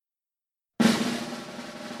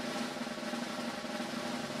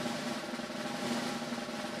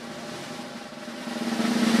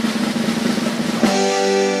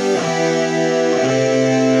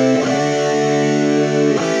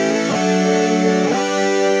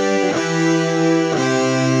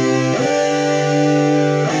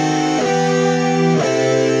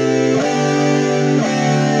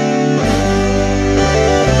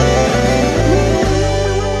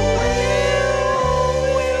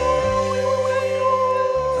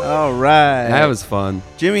All right. That was fun.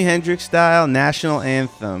 Jimi Hendrix style national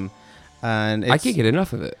anthem. And I can't get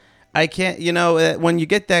enough of it. I can't, when you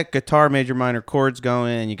get that guitar major minor chords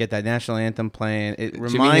going and you get that national anthem playing, it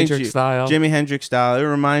reminds you Jimi Hendrix style. It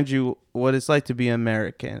reminds you what it's like to be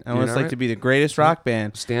American and what it's like to be the greatest rock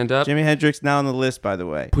band. Stand up. Jimi Hendrix now on the list, by the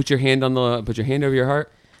way. Put your hand over your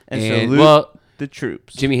heart and salute the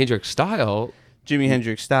troops. Jimi Hendrix style. Jimi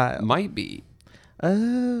Hendrix style might be.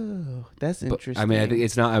 Oh, that's interesting. I think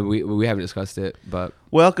it's not. We haven't discussed it, but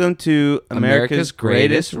welcome to America's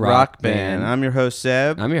Greatest Rock Band. I'm your host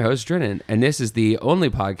Seb. I'm your host Drennan, and this is the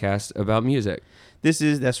only podcast about music.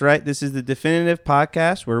 That's right. This is the definitive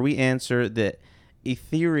podcast where we answer the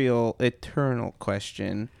ethereal, eternal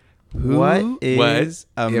question: What is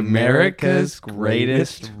America's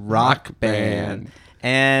greatest rock band?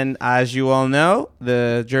 And as you all know,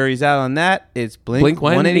 the jury's out on that. It's Blink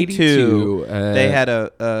 182. They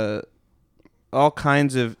had all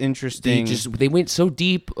kinds of interesting. They went so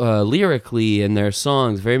deep lyrically in their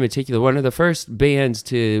songs, very meticulous. One of the first bands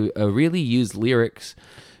to really use lyrics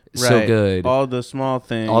so good. All the small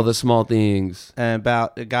things. And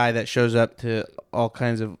about a guy that shows up to all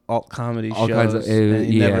kinds of alt comedy shows and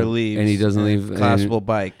he never leaves. And he doesn't leave. Collapsible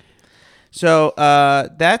bike. So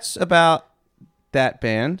that's about that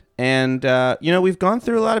band, and we've gone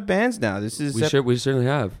through a lot of bands now. We certainly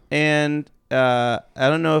have. And I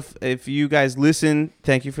don't know if you guys listen.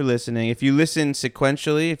 Thank you for listening. If you listen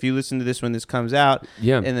sequentially, if you listen to this when this comes out,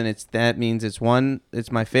 and then that means it's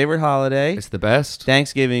my favorite holiday. It's the best.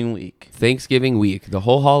 Thanksgiving week, the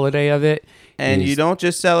whole holiday of it. And you don't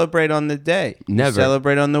just celebrate on the day. Never. You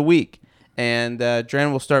celebrate on the week. And Dren,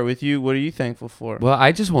 we'll start with you. What are you thankful for? Well,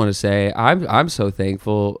 I just want to say I'm so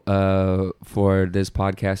thankful for this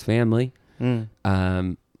podcast family.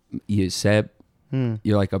 You, Seb,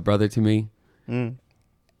 you're like a brother to me,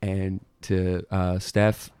 and to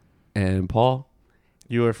Steph and Paul,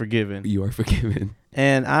 you are forgiven.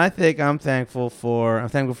 And I think I'm thankful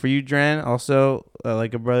for you, Dren. Also,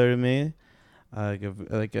 like a brother to me, like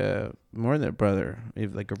a more than a brother,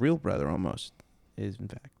 like a real brother almost is in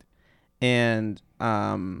fact. And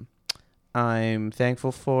I'm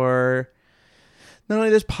thankful for not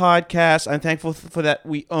only this podcast, I'm thankful for that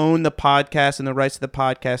we own the podcast and the rights to the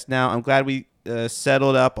podcast now. I'm glad we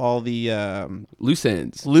settled up all the loose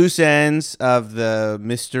ends of the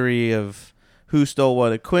mystery of who stole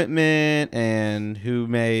what equipment and who's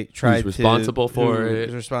responsible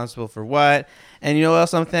for what. And you know what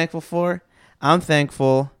else I'm thankful for? I'm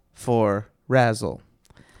thankful for Razzle.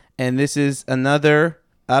 And this is another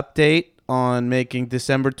update on making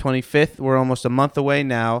December 25th. We're almost a month away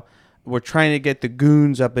now. We're trying to get the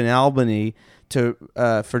goons up in Albany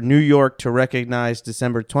for New York to recognize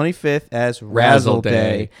December 25th as Razzle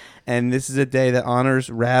Day. And this is a day that honors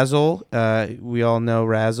Razzle. We all know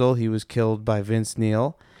Razzle. He was killed by Vince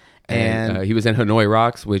Neil. And he was in Hanoi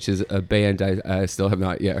Rocks, which is a band I still have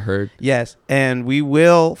not yet heard. Yes, and we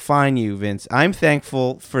will find you, Vince. I'm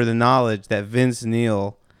thankful for the knowledge that Vince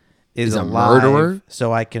Neil is a murderer,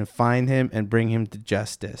 so I can find him and bring him to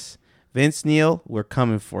justice. Vince Neil, we're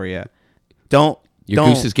coming for you. Your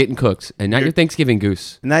goose is getting cooked, and not your Thanksgiving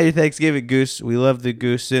goose. Not your Thanksgiving goose. We love the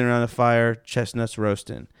goose sitting around the fire, chestnuts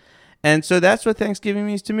roasting. And so that's what Thanksgiving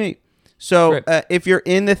means to me. So if you're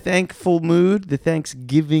in the thankful mood, the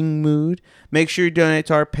Thanksgiving mood, make sure you donate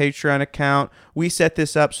to our Patreon account. We set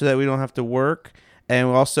this up so that we don't have to work. And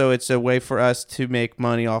also, it's a way for us to make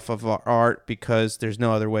money off of our art because there's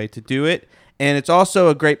no other way to do it. And it's also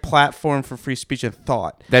a great platform for free speech and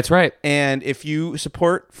thought. That's right. And if you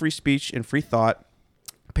support free speech and free thought,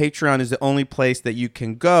 Patreon is the only place that you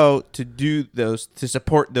can go to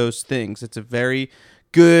support those things. It's a very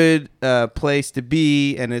good place to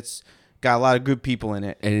be, and it's got a lot of good people in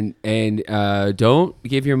it. And don't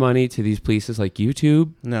give your money to these places like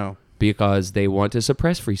YouTube. No. Because they want to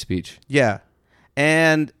suppress free speech. Yeah.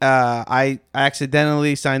 And I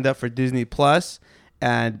accidentally signed up for Disney Plus,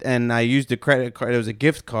 and I used a credit card. It was a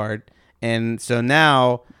gift card, and so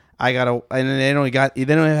now I gotta. And they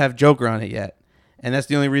don't have Joker on it yet, and that's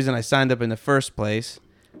the only reason I signed up in the first place.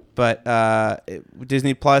 But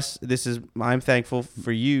Disney Plus, I'm thankful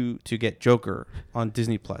for you to get Joker on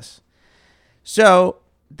Disney Plus. So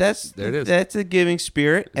that's a giving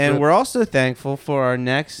spirit, and we're also thankful for our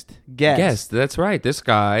next guest. Yes, that's right. This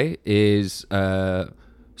guy is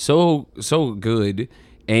so good,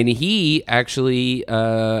 and he actually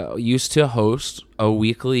used to host a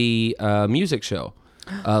weekly music show,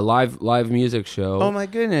 live music show. Oh my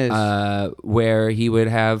goodness! Where he would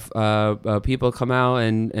have people come out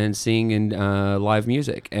and sing in live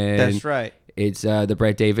music. And that's right. It's the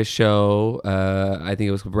Brett Davis Show. I think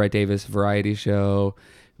it was the Brett Davis Variety Show.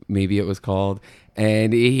 maybe it was called.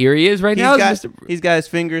 And here he is right now. He's got his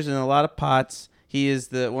fingers in a lot of pots. He is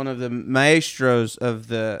one of the maestros of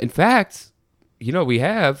the... In fact,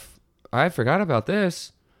 I forgot about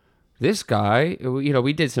this. This guy,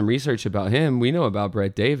 we did some research about him. We know about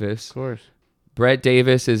Brett Davis. Of course. Brett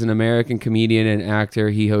Davis is an American comedian and actor.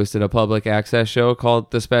 He hosted a public access show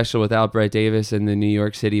called The Special without Brett Davis in the New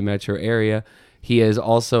York City metro area. He has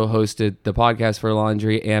also hosted the Podcast for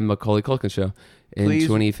Laundry and Macaulay Culkin Show. In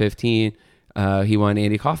 2015, he won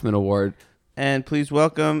Andy Kaufman Award. And please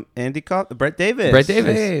welcome Brett Davis. Brett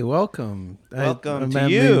Davis. Hey, welcome. Welcome to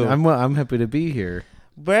you. I'm happy to be here.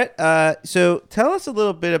 Brett, so tell us a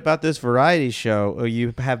little bit about this variety show.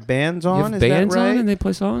 You have bands on, you have is bands that right? on and they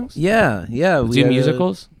play songs? Yeah. Do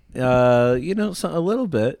musicals? A little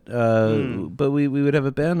bit. But we would have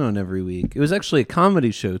a band on every week. It was actually a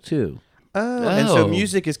comedy show, too. Oh. And so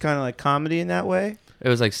music is kind of like comedy in that way? It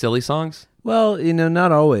was like silly songs? Well,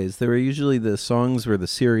 not always. There were usually the songs were the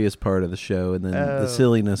serious part of the show, and then the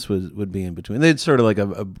silliness would be in between. They'd sort of like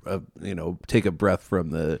take a breath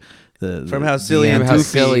from from how silly and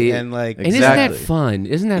goofy and like exactly. And isn't that fun?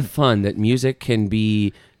 Isn't that fun that music can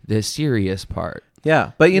be the serious part?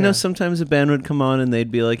 Yeah, but sometimes a band would come on and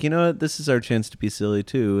they'd be like, you know what, this is our chance to be silly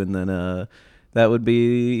too, and then that would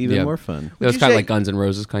be even more fun. It was kind of like Guns N'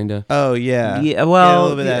 Roses, kind of. Oh, yeah. Yeah,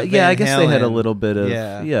 well, I guess they had a little bit of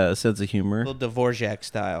a sense of humor. A little Dvorak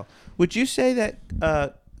style. Would you say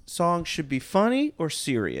that songs should be funny or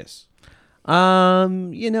serious?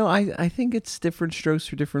 I think it's different strokes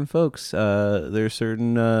for different folks. There are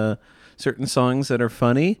certain songs that are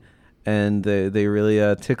funny, and they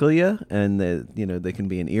really tickle you, and they can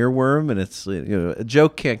be an earworm, and it's a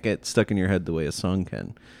joke can't get stuck in your head the way a song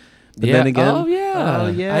can. But then again, oh yeah,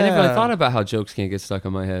 I never really thought about how jokes can't get stuck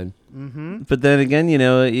in my head. Mm-hmm. But then again,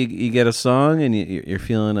 you get a song and you're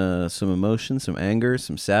feeling some emotion, some anger,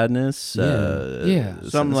 some sadness,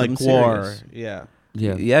 something like Gwar, yeah,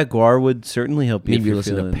 Gwar would certainly help you. Maybe you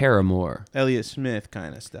listen to Paramore, Elliott Smith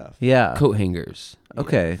kind of stuff. Yeah, coat hangers.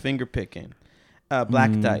 Okay, finger picking,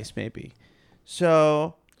 Black Dice maybe.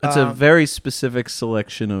 So it's a very specific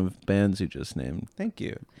selection of bands you just named. Thank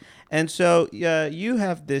you. And so you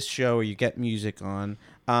have this show where you get music on,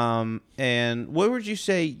 and what would you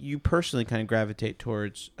say you personally kind of gravitate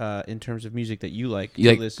towards in terms of music that you like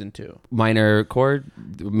to listen to? Minor chord,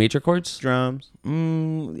 major chords? Drums?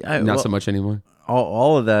 Not so much anymore.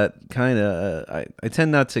 All of that kind of, I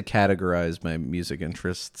tend not to categorize my music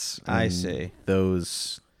interests. I see.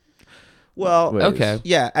 Those Well, ways. Okay.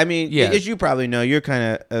 Yeah, I mean, as you probably know, you're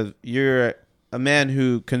a man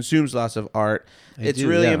who consumes lots of art. It's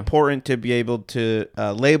really important to be able to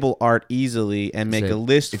label art easily and make a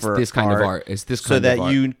list for this kind of art. It's this kind so of that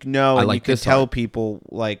art. you know and like you can tell art. people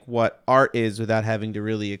like what art is without having to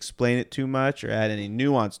really explain it too much or add any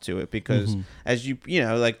nuance to it. Because as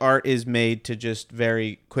like art is made to just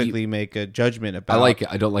very quickly make a judgment about. I like it.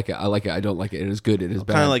 I don't like it. I like it. I don't like it. It is good. It is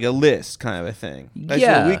bad. Kind of like a list, kind of a thing. That's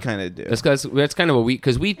what we kind of do. That's kind of what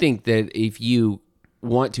because we think that if you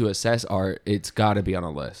want to assess art, it's got to be on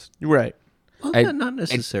a list, right? Well, not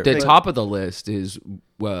necessarily. The top of the list is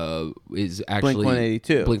actually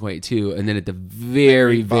Blink-182. Blink-182, and then at the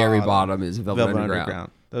very bottom is Velvet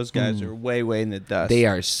Underground. Those guys are way in the dust. They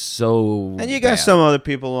are so. And you got some other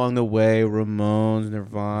people along the way: Ramones,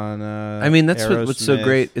 Nirvana. I mean, that's what's so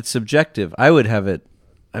great. It's subjective. I would have it.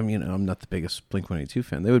 I mean, I'm not the biggest Blink-182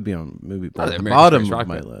 fan. They would be on maybe at the bottom of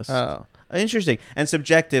my list. Oh, interesting and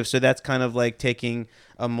subjective. So that's kind of like taking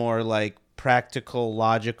a more like practical,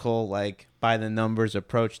 logical, like by the numbers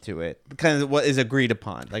approach to it. Kind of what is agreed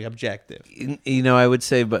upon, like objective. I would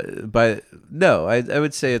say, I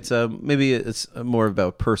would say it's maybe it's more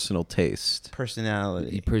about personal taste,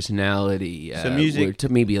 personality. So music to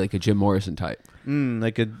maybe like a Jim Morrison type,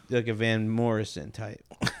 like a Van Morrison type.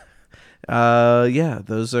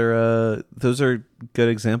 Those are good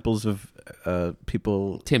examples of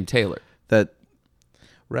people. Tim Taylor.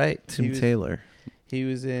 Right. Taylor. He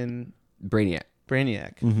was in Brainiac.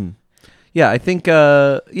 Mm-hmm. Yeah, I think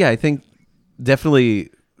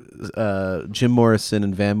definitely Jim Morrison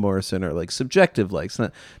and Van Morrison are like subjective likes.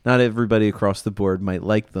 Not everybody across the board might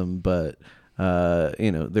like them, but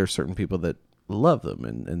there are certain people that love them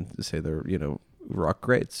and say they're rock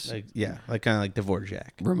greats. Like kind of like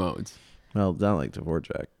Dvorak. Ramones. Well, not like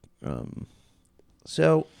Dvorak.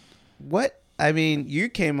 So, you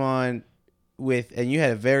came on with, and you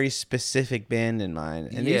had a very specific band in mind,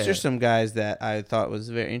 and these are some guys that I thought was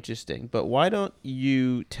very interesting. But why don't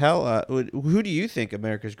you tell us, who do you think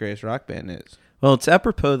America's greatest rock band is? Well, it's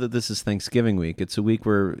apropos that this is Thanksgiving week. It's a week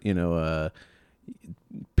where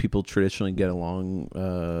people traditionally get along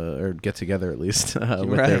or get together at least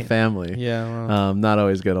with their family. Yeah, well, not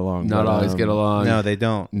always get along. Always get along. No, they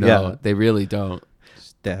don't. No, they really don't.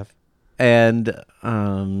 Steph. And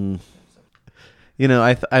I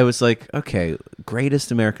was like, okay,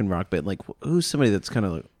 greatest American rock band. Like, who's somebody that's kind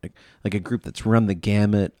of like a group that's run the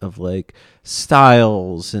gamut of like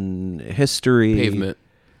styles and history? Pavement.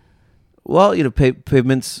 Well,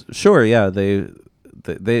 Pavement's sure, yeah. They I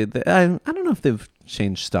don't know if they've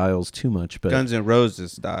changed styles too much, but Guns N'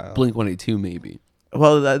 Roses style. Blink-182 maybe.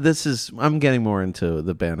 Well, I'm getting more into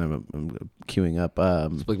the band I'm queuing up.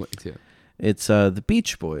 It's Blink-182. It's the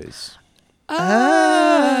Beach Boys.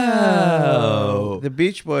 Oh, the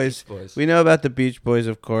Beach Boys. We know about the Beach Boys,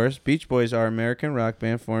 of course. Beach Boys are an American rock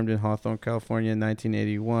band formed in Hawthorne, California in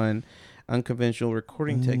 1981. Unconventional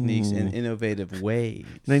recording techniques and innovative ways.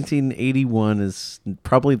 1981 is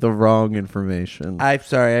probably the wrong information. I'm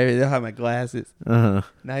sorry, I don't have my glasses.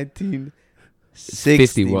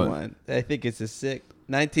 1961. I think it's a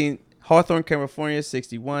 19 Hawthorne, California,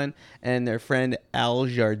 61, and their friend Al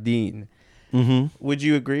Jardine. Mm-hmm. Would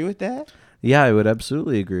you agree with that? Yeah, I would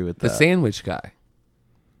absolutely agree with that. The sandwich guy.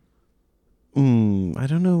 I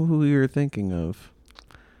don't know who you were thinking of.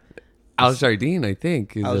 Al Jardine, I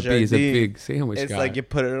think, is a big sandwich guy. It's like you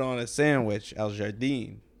put it on a sandwich, Al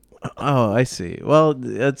Jardine. Oh, I see. Well,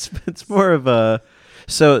 it's more of a...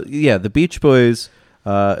 So, yeah, the Beach Boys,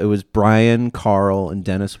 it was Brian, Carl, and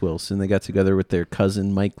Dennis Wilson. They got together with their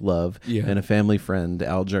cousin, Mike Love, and a family friend,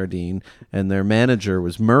 Al Jardine. And their manager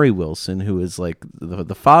was Murray Wilson, who is like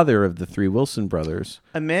the father of the three Wilson brothers.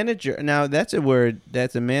 A manager. Now, that's a word.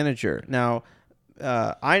 That's a manager. Now,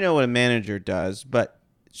 I know what a manager does, but...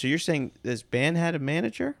 So you're saying this band had a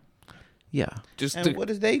manager? Yeah. What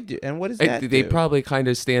does they do? And what does that do? They probably kind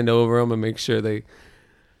of stand over them and make sure they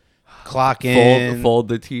clock in, fold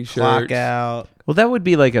the t-shirt, clock out. Well, that would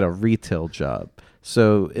be like at a retail job.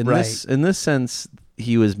 So in this sense,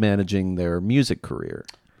 he was managing their music career.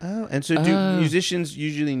 Oh, and so do musicians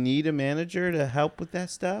usually need a manager to help with that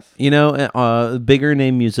stuff? Bigger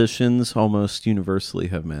name musicians almost universally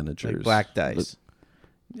have managers. Like Black Dice.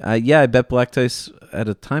 Yeah, I bet Black Dice at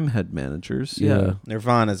a time had managers. Yeah.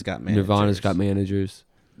 Nirvana's got managers.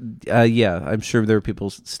 Yeah, I'm sure there are people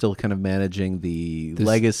still kind of managing the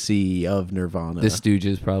legacy of Nirvana. The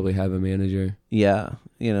Stooges probably have a manager. Yeah,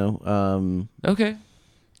 Okay.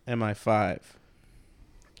 MI5.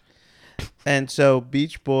 And so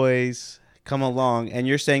Beach Boys come along, and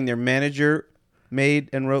you're saying their manager made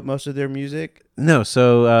and wrote most of their music? No,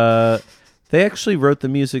 so... They actually wrote the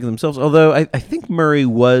music themselves, although I think Murray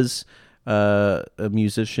was a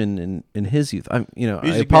musician in his youth. I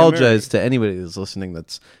apologize to anybody that's listening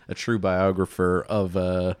that's a true biographer of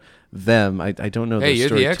them. I don't know their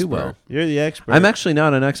story too well. You're the expert. I'm actually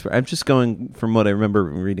not an expert. I'm just going from what I remember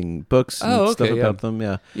reading books and stuff about them.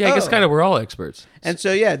 Yeah. Yeah, I guess kind of we're all experts. And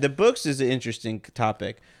so, the books is an interesting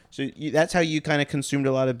topic. So that's how you kind of consumed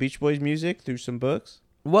a lot of Beach Boys music, through some books?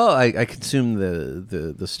 Well, I consume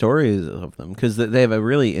the stories of them because they have a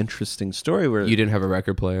really interesting story. Where you didn't have a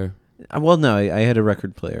record player. Well, no, I had a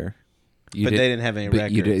record player, but they didn't have any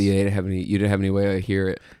records. You didn't have any way to hear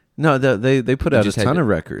it. No, they put out a ton of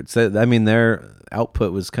records. Their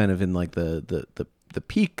output was kind of in like the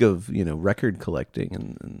peak of record collecting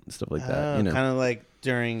and stuff like that. Kind of like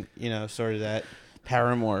during sort of that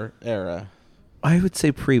Paramore era. I would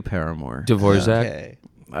say pre-Paramore. Dvorak. Okay.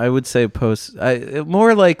 I would say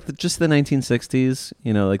more like just the 1960s.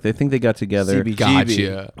 Like they think they got together. CBGB.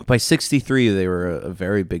 Gotcha. By 63, they were a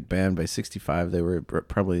very big band. By 65, they were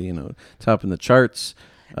probably top in the charts.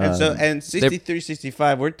 And 63,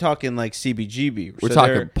 65, we're talking like CBGB. We're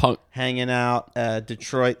talking punk, hanging out,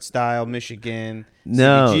 Detroit style, Michigan.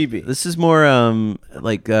 No, CBGB. This is more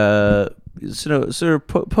like sort of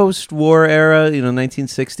post-war era.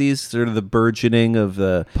 1960s, sort of the burgeoning of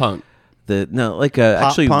the punk.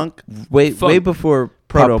 Actually punk? way before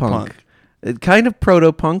proto-punk. Kind of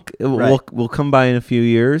proto-punk. We'll come by in a few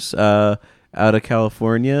years out of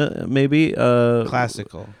California, maybe.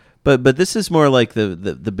 Classical. But this is more like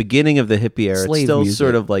the beginning of the hippie era. Slave it's still music.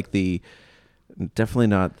 sort of like definitely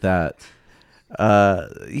not that.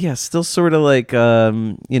 Still sort of like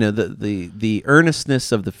the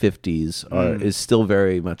earnestness of the 50s is still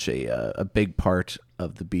very much a big part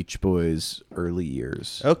of the Beach Boys' early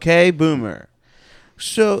years. Okay, boomer.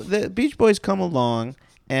 So the Beach Boys come along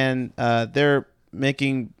and they're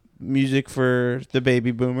making music for the baby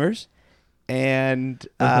boomers, and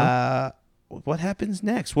what happens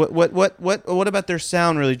next? What about their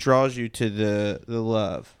sound really draws you to the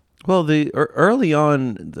love? Well, early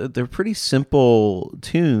on, they're pretty simple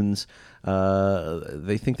tunes.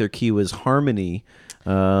 They think their key was harmony.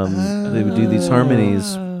 They would do these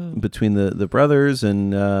harmonies between the brothers,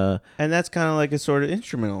 and that's kind of like a sort of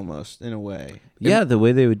instrument almost in a way. Yeah, the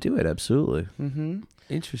way they would do it, absolutely. Mm-hmm.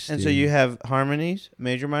 Interesting. And so you have harmonies,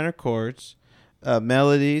 major minor chords,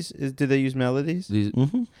 melodies. Do they use melodies?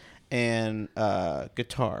 Mm-hmm. And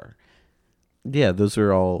guitar. Yeah, those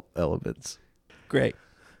are all elements. Great.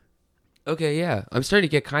 Okay, yeah. I'm starting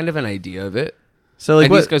to get kind of an idea of it. So like,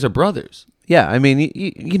 and these guys are brothers. Yeah, I mean,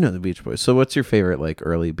 you know the Beach Boys. So what's your favorite like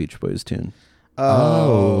early Beach Boys tune?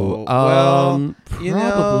 Well,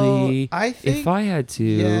 probably. I think if I had to,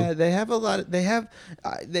 yeah, they have a lot. I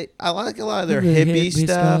like a lot of their hippie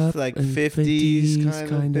stuff, like 50s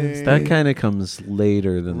kind of thing. That kind of comes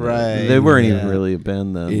later than right. They weren't even really a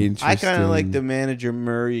band then. I kind of like the Manager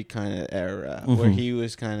Murray kind of era, where he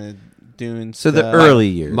was kind of doing. So stuff. the early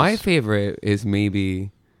years. My favorite is maybe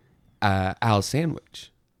Al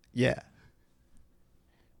Sandwich. Yeah.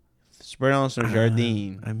 Spread on some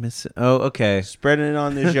Jardine. I miss it. Oh, okay. Spreading it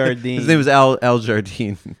on the Jardine. His name was Al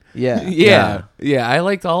Jardine. Yeah. I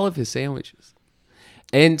liked all of his sandwiches.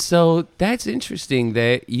 And so that's interesting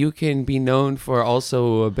that you can be known for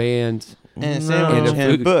also a band and a sandwich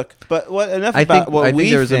and a book. But what enough I about think, what I we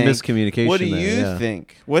think there was think. a miscommunication. What do there, you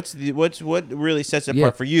think? What really sets it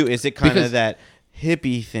apart for you? Is it kind of that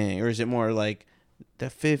hippie thing, or is it more like the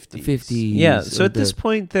 50s? Yeah. So at this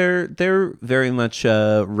point, they're very much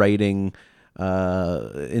writing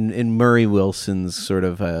in Murray Wilson's sort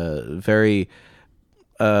of very.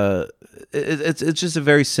 It's just a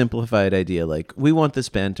very simplified idea. Like, we want this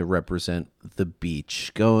band to represent the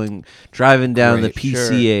beach, driving down the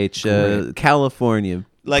PCH, California.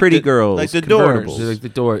 Like pretty girls, like the Doors, like the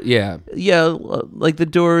Doors, yeah, like the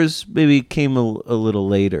Doors. Maybe came a little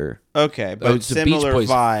later. Okay, but similar Beach Boys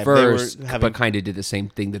vibe first, but kind of did the same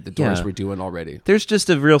thing that the Doors were doing already. There's just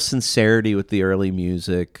a real sincerity with the early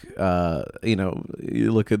music.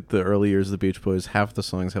 You look at the early years of the Beach Boys. Half the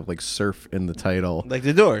songs have like surf in the title, like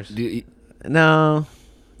the Doors. No.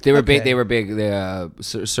 They were big. They were big.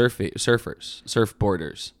 Surfers,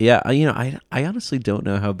 surfboarders. Yeah, I honestly don't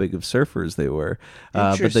know how big of surfers they were,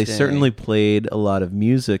 but they certainly played a lot of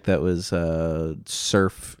music that was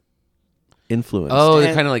surf influenced. Oh,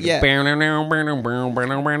 they're kind of like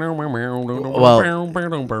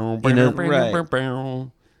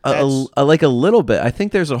like a little bit. I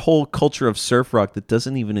think there's a whole culture of surf rock that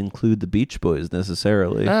doesn't even include the Beach Boys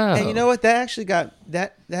necessarily. Oh. And you know what? That actually got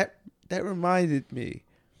that reminded me.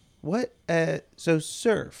 What? So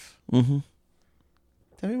surf. Mm-hmm.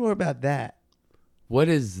 Tell me more about that. What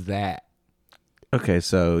is that? Okay,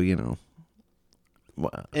 so in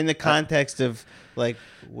the context of like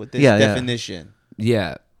with this definition.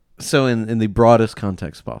 Yeah. So in the broadest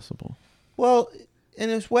context possible. Well, in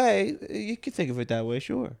this way, you could think of it that way.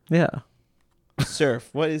 Sure. Yeah.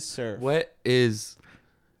 Surf. What is surf? What is?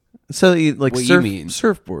 So like what surf, you mean?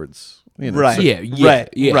 Surfboards. Right.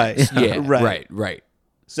 Right.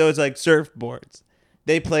 So it's like surfboards.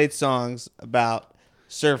 They played songs about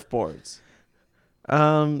surfboards.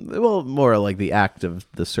 Well, more like the act of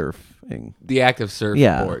the surfing. The act of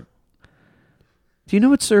surfboard. Do you know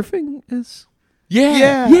what surfing is?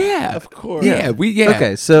 Yeah. Of course. Yeah.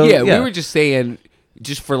 Okay, so we were just saying,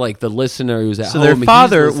 just for like the listener who's at home. So their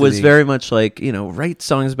father was very much like, write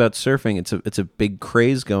songs about surfing. It's a big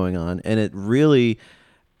craze going on, and it really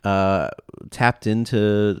tapped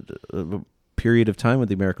into a period of time with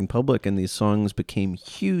the American public, and these songs became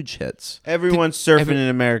huge hits. Everyone's surfing in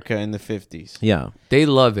America in the 50s. Yeah, they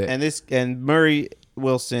love it. And Murray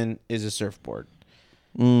Wilson is a surfboard.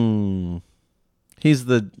 He's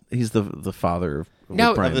the father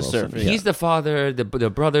of the surf. He's the father. The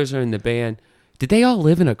brothers are in the band. Did they all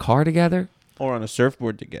live in a car together? Or on a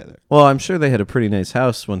surfboard together? Well, I'm sure they had a pretty nice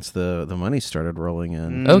house once the money started rolling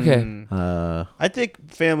in. Okay. I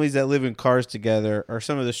think families that live in cars together are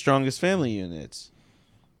some of the strongest family units.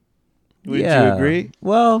 Would you agree?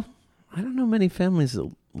 Well, I don't know many families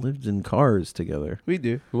that lived in cars together. We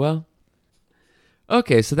do. Well,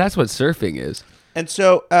 okay, so that's what surfing is. And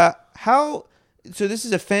so, so this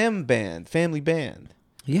is a family band.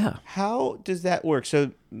 Yeah. How does that work?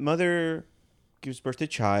 So mother gives birth to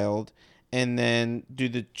child, and then do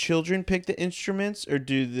the children pick the instruments, or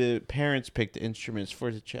do the parents pick the instruments for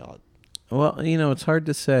the child? Well, it's hard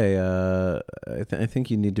to say. I think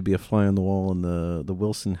you need to be a fly on the wall in the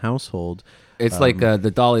Wilson household. It's like the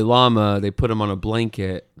Dalai Lama. They put him on a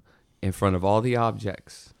blanket in front of all the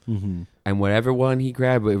objects. Mm-hmm. And whatever one he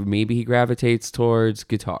grabbed, maybe he gravitates towards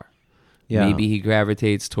guitar. Yeah. Maybe he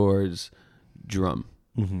gravitates towards drum.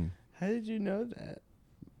 Mm-hmm. How did you know that?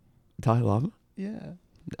 Dalai Lama? Yeah.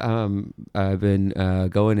 I've been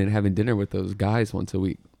going and having dinner with those guys once a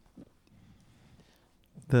week.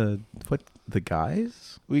 The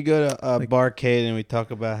guys? We go to a barcade and we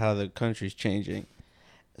talk about how the country's changing.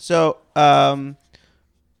 So,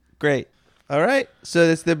 great. All right. So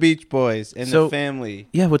it's the Beach Boys and the family.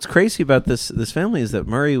 Yeah, what's crazy about this family is that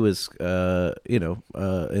Murray was, an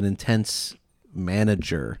intense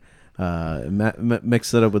manager.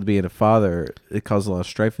 Mix it up with being a father. It caused a lot of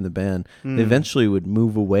strife in the band. They eventually would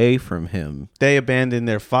move away from him. They abandoned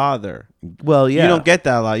their father. Well, yeah. You don't get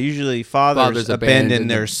that a lot. Usually fathers abandon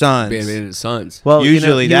their sons. Abandon sons. Well,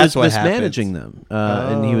 usually that's what happens. He was mismanaging them.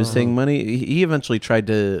 And he was taking money. He eventually tried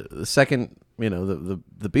to, the second,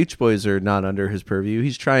 the Beach Boys are not under his purview.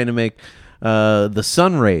 He's trying to make the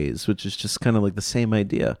Sun Rays, which is just kind of like the same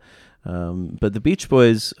idea. But the Beach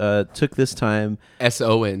Boys took this time.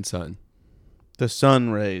 S-O-N, son. The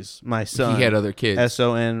Sun Rays, my son. He had other kids.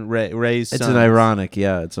 S-O-N, Rays sons. It's an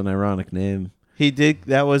ironic name. He did.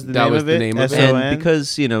 That was the name of it. And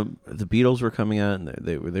because the Beatles were coming out and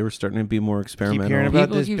they were starting to be more experimental. Keep hearing about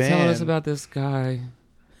People this keep band. telling us about this guy.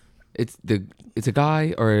 It's a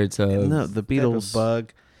guy or it's a no the Beatles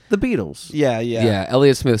bug. The Beatles. Yeah.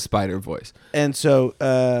 Elliott Smith's Spider voice. And so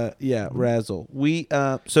Razzle.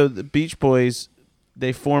 So the Beach Boys,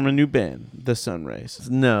 they form a new band, the Sun Rays.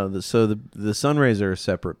 No, the Sun Rays are a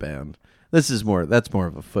separate band. That's more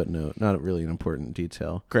of a footnote, not really an important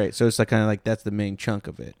detail. Great. So it's that's the main chunk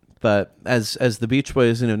of it. But as the Beach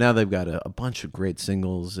Boys, now they've got a bunch of great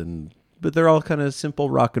singles, but they're all kind of simple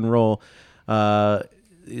rock and roll.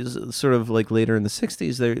 Sort of like later in the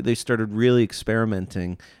 60s, they started really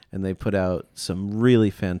experimenting, and they put out some really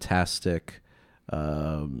fantastic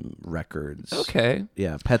records. Okay.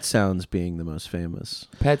 Yeah, Pet Sounds being the most famous.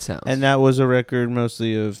 Pet Sounds. And that was a record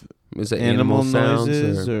mostly of was it animal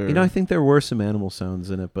noises? Or? I think there were some animal sounds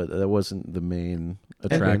in it, but that wasn't the main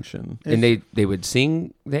attraction. And they would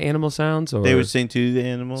sing the animal sounds? Or? They would sing to the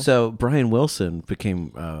animals? So Brian Wilson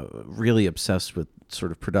became really obsessed with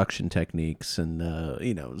sort of production techniques, and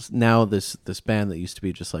now this band that used to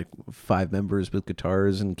be just like 5 members with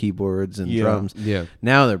guitars and keyboards and drums. Yeah.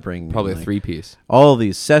 Now they're bringing probably a 3-piece. All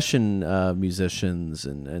these session musicians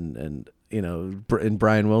and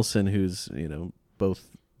Brian Wilson, who's both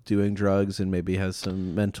doing drugs and maybe has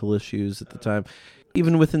some mental issues at the time.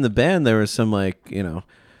 Even within the band, there was some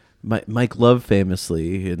Mike Love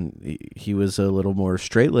famously, and he was a little more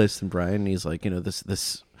straight-laced than Brian. And he's like,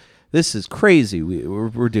 this is crazy.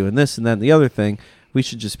 We're doing this and that and the other thing. We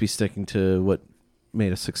should just be sticking to what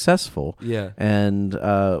made us successful. Yeah. And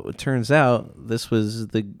it turns out this was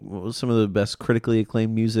some of the best critically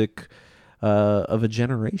acclaimed music of a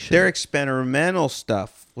generation. Their experimental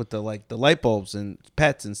stuff with the light bulbs and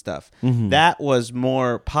pets and stuff, that was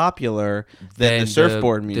more popular than the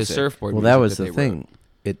surfboard music. The surfboard music. Well, that was the thing. Wrote.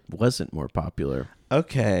 It wasn't more popular.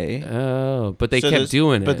 Okay. Oh, but they kept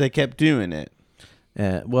doing it. But they kept doing it.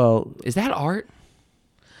 Is that art?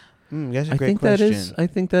 That's a great question. I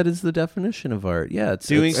think that is the definition of art. Yeah, it's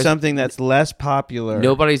doing something that's less popular.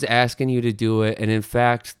 Nobody's asking you to do it, and in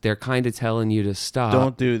fact, they're kind of telling you to stop.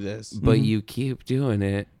 Don't do this. But you keep doing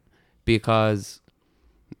it because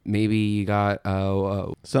maybe you got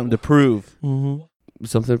something to prove. Mm-hmm.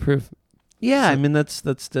 Something to prove. Yeah, I mean that's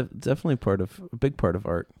definitely a big part of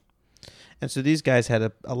art. And so these guys had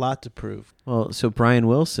a lot to prove. Well, so Brian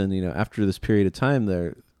Wilson, after this period of time,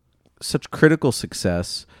 they're such critical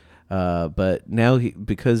success. But now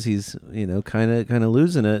because he's kind of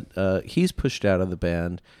losing it, he's pushed out of the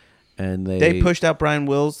band, and they pushed out Brian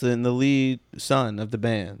Wilson, the lead son of the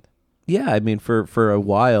band. Yeah, I mean for a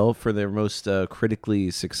while, for their most critically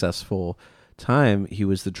successful time, he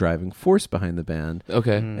was the driving force behind the band.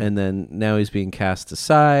 Okay, and then now he's being cast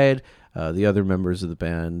aside. The other members of the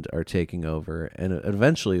band are taking over, and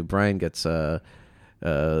eventually Brian gets some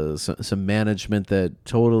management that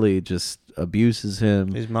totally just abuses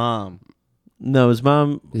him. His mom. No, his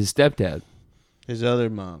mom. His stepdad. His other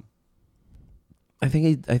mom. I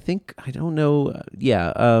don't know.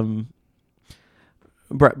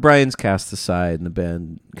 Brian's cast aside, and the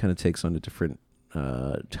band kind of takes on a different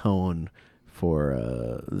tone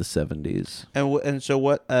for the 70s. And so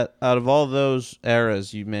what out of all those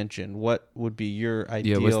eras you mentioned, what would be your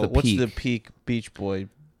ideal? What's the peak Beach Boy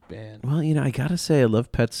band? Well, I gotta say I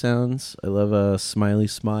love Pet Sounds. I love Smiley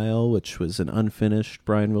Smile, which was an unfinished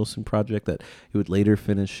Brian Wilson project that he would later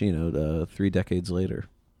finish 3 decades later.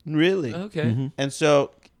 Really? Okay.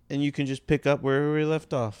 Mm-hmm. And you can just pick up where we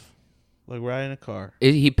left off, like riding a car.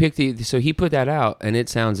 He put that out, and it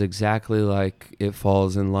sounds exactly like it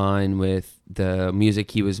falls in line with the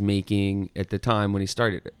music he was making at the time when he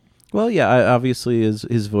started it. Well, yeah, obviously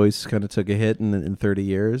his voice kind of took a hit in 30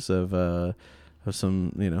 years of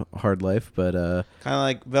some hard life, but kind of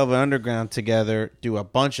like Velvet Underground together, do a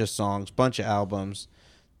bunch of songs, bunch of albums,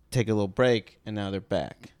 take a little break, and now they're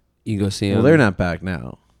back. You go see them. Well, they're not back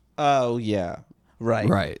now. Oh yeah,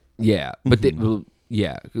 right, yeah, but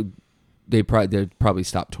they probably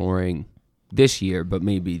stop touring this year, but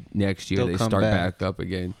maybe next year they start back up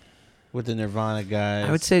again with the Nirvana guys.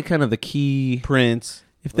 I would say kind of the key Prince.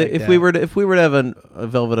 If we were to have a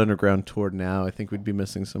Velvet Underground tour now, I think we'd be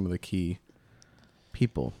missing some of the key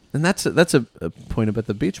people. And that's a point about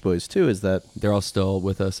the Beach Boys too, is that they're all still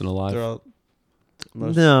with us and alive.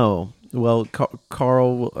 No, well,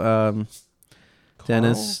 Carl,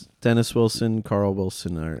 Dennis Wilson, Carl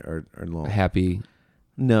Wilson are long. Happy.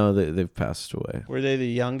 No, they've passed away. Were they the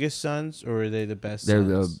youngest sons, or were they the best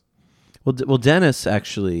sons? Well, Dennis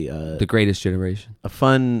actually, the greatest generation. A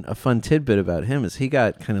fun tidbit about him is he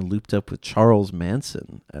got kind of looped up with Charles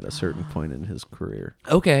Manson at a certain point in his career.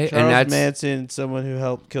 Okay, Charles Manson, someone who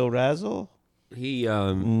helped kill Razzle. He's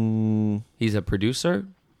a producer.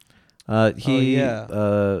 He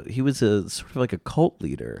was a sort of like a cult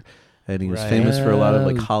leader, and he was famous for a lot of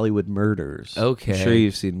like Hollywood murders. Okay, I'm sure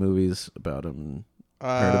you've seen movies about him.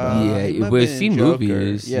 Heard about yeah, we've seen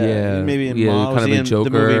movies. Yeah, maybe in Ma. Kind of a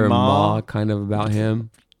Joker, Ma, kind of about him.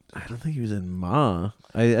 I don't think he was in Ma.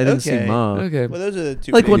 I didn't see Ma. Okay, well, those are the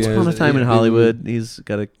two. Like Once Upon a Time in Hollywood, he's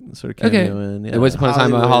got a sort of cameo in. Yeah. Once Upon a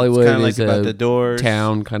Time in Hollywood kind of is like about the Doors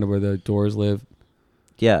town, kind of where the Doors live.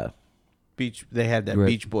 Yeah, They had that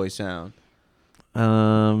Beach Boy sound.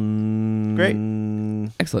 Great,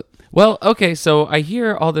 excellent. Well, okay, so I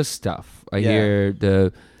hear all this stuff. I hear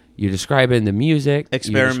you're describing the music,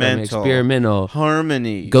 experimental,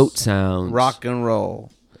 harmonies, goat sounds, rock and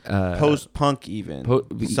roll, post-punk even.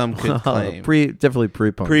 Some could claim definitely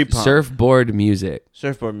pre-punk, surfboard music.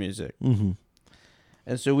 Mm-hmm.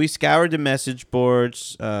 And so we scoured the message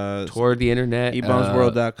boards, toured the internet,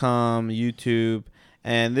 ebumsworld.com, YouTube,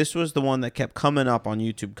 and this was the one that kept coming up on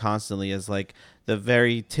YouTube constantly as like the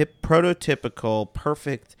very prototypical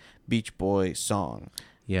perfect Beach Boy song.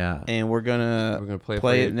 Yeah, and we're gonna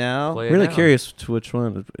play it now. Really curious to which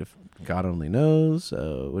one. If God Only Knows,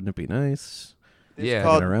 wouldn't it be nice? It's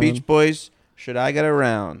called Beach Boys. Should I Get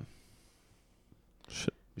Around?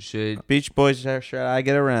 Should Beach Boys? Should I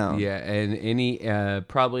Get Around? Yeah, and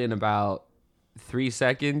probably in about 3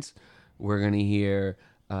 seconds, we're gonna hear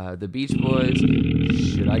the Beach Boys.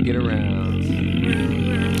 Should I Get Around?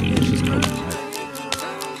 She's coming.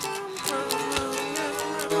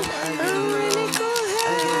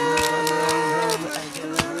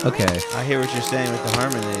 Okay. I hear what you're saying with the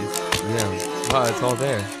harmonies. Yeah. Wow, it's all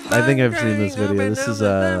there. I think I've seen this video. This is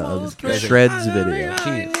a Shreds video.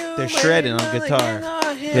 Jeez. They're shredding on guitar.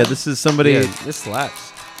 Yeah, this is somebody. Yeah, this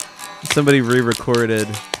slaps. Somebody re-recorded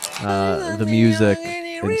the music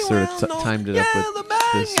and sort of timed it up with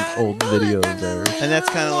this old video of theirs. And that's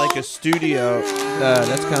kind of like a studio.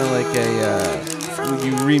 That's kind of like when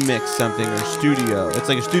you remix something or studio. It's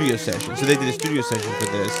like a studio session. So they did a studio session for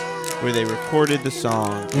this, where they recorded the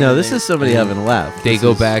song. No, this is somebody having left. They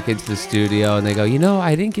go back into the studio and they go,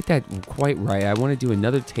 I didn't get that quite right. I want to do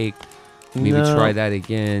another take. Maybe try that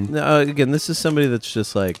again. No, again, this is somebody that's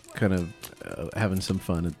just like kind of having some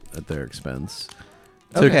fun at their expense.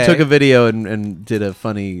 Took a video and did a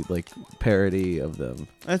funny like parody of them.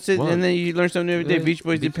 That's it. Well, and then you learn something new every day. Beach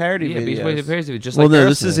Boys did parody videos. Beach Boys did parody videos. Just well, like no, Aerosmith.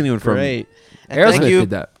 This isn't even from. Great. Aerosmith did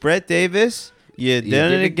that. Brett Davis. You did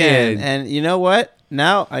it again. And you know what?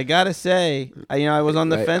 Now I gotta say, I was on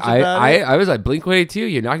the fence about it. I was like Blink-182.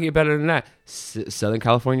 You're not getting better than that. Southern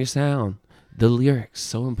California sound. The lyrics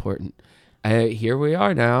so important. Here we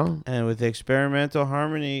are now. And with experimental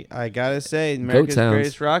harmony, I gotta say, America's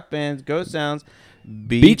greatest rock bands, Goat Sounds,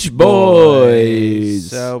 Beach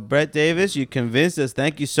Boys. So Brett Davis, you convinced us.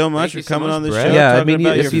 Thank you so much for coming on the show. Yeah, I mean,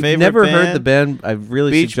 if you've never heard the band, I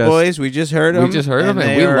really Beach Boys. We just heard them.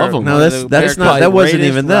 And we love them. No, that's not. That wasn't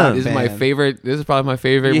even them. This is my favorite. This is probably my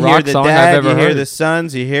favorite you rock song I've ever heard. You hear the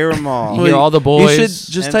Sons. You hear them all. You hear all the boys. You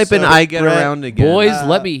should just type in "I Get Around" again. Boys,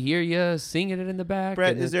 let me hear you singing it in the back.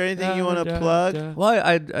 Brett, is there anything you want to plug? Well,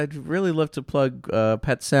 I'd really love to plug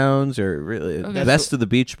Pet Sounds or really Best of the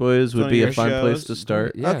Beach Boys would be a fun place to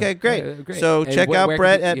start. Okay, great. So check out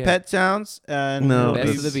Brett at Pet Sounds, and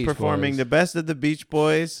he's performing the Best of the Beach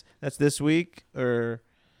Boys. That's this week, and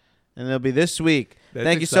it'll be this week.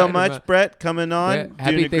 Thank you so much, Brett, coming on,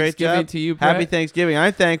 doing a great job. To you, Brett. Happy Thanksgiving.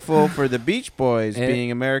 I'm thankful for the Beach Boys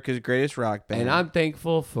being America's greatest rock band. And I'm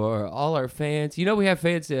thankful for all our fans. We have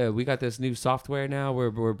fans. We got this new software now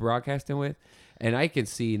we're broadcasting with, and I can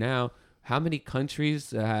see now how many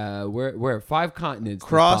countries. We're at 5 continents.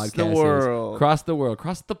 Across the world. Across the world.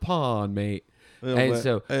 Across the pond, mate. A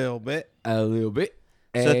little bit.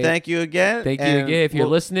 So thank you again. Thank you again. If you're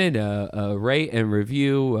listening, rate and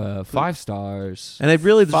review 5 stars. And I'd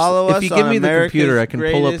really follow us. If you give me the computer, I can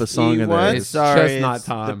pull up a song in there. It's just not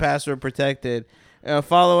time. The password protected.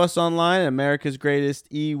 Follow us online, America's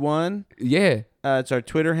Greatest E1. Yeah. It's our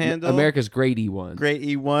Twitter handle. America's Great E1. Great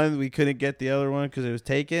E1. We couldn't get the other one because it was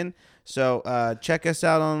taken. So check us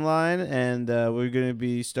out online, and we're going to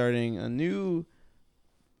be starting a new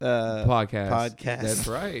podcast. That's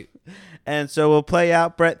right. And so we'll play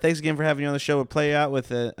out. Brett, thanks again for having you on the show. We'll play out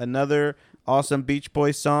with another awesome Beach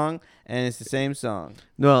Boys song, and it's the same song.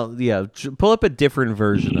 Well, yeah, pull up a different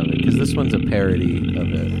version of it, because this one's a parody of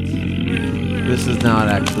it. This is not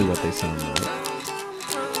actually what they sound like.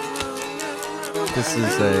 This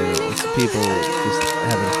is people just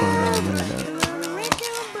having